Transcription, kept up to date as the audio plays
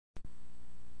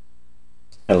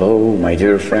Hello, my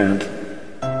dear friend.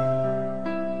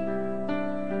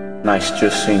 Nice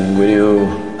to sing with you.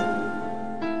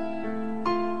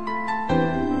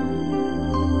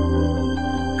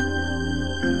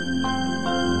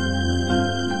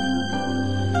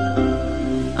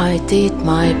 I did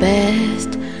my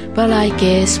best, but I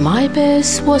guess my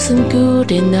best wasn't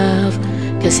good enough.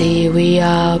 'Cause here we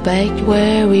are back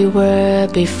where we were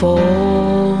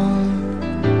before.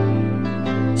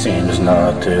 Seems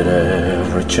not that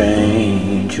ever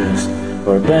changes.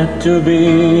 We're back to be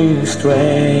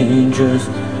strangers,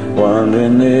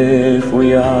 wondering if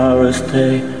we are a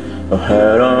stay or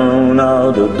head on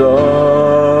out the door.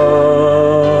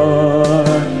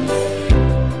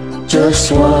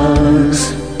 Just once,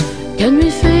 can we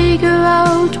figure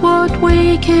out what we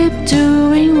keep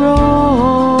doing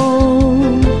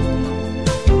wrong?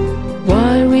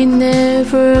 Why we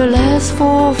never last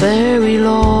for very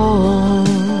long?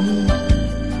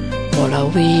 What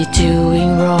are we doing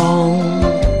wrong?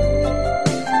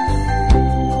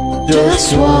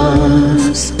 just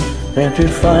once, can't we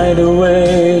find a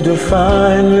way to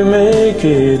finally make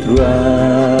it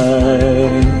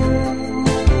right?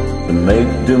 To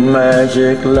make the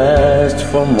magic last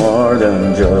for more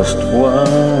than just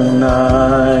one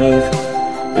night.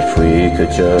 If we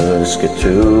could just get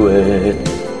through it,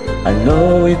 I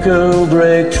know we could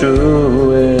break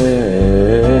through it.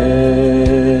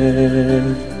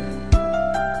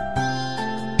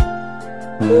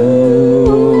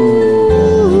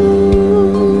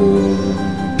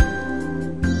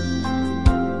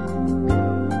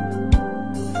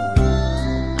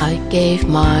 I gave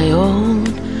my own,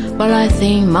 but I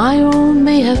think my own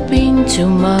may have been too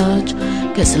much.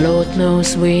 'Cause Lord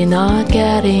knows we're not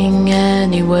getting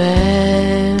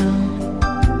anywhere.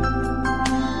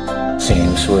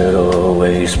 Seems we're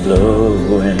always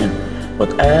blowing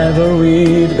whatever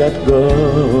we've got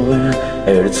going.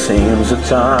 It seems at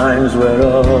times we're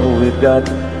all we've got,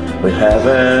 we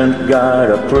haven't got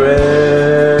a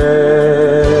prayer.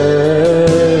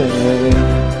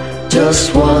 Just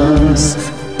once,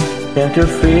 can't you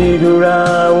figure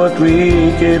out what we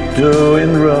keep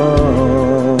doing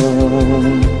wrong?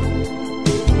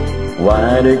 Why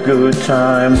the good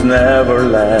times never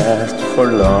last for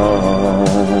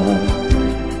long?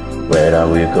 Where are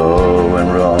we going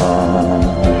wrong?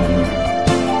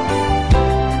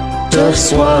 Just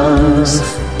once,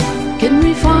 can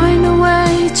we find a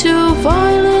way to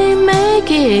finally make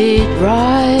it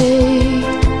right?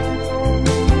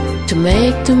 To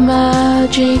make the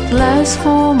magic last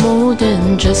for more than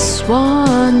just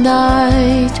one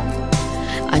night.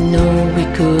 I know we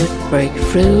could break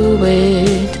through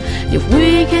it if we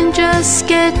can just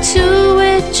get to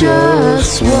it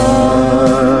just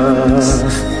once.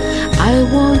 I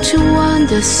want to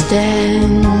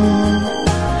understand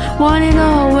why it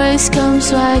always comes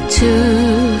back to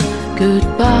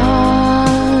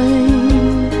goodbye.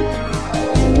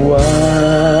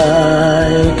 Why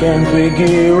can't we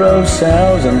give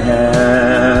ourselves a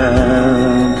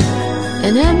hand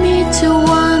and admit to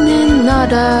one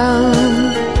another?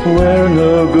 We're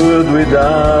no good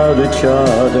without each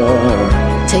other.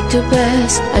 Take the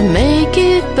best and make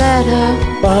it better.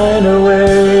 Find a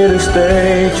way to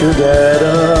stay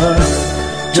together.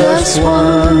 Just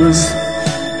once,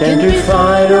 can't we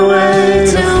find a way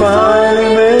to finally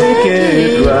make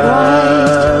it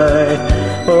right?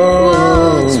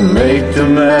 Oh, make the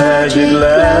magic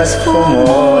last for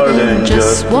more than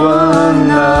just one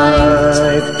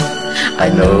night. I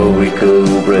know we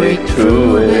could break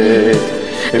through it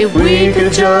if we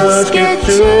could just get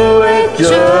through it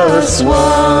just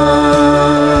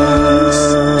once.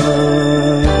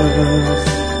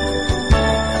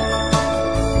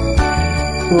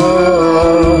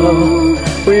 Whoa,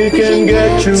 we can get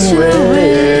through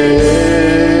it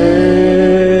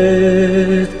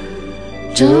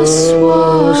just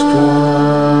once.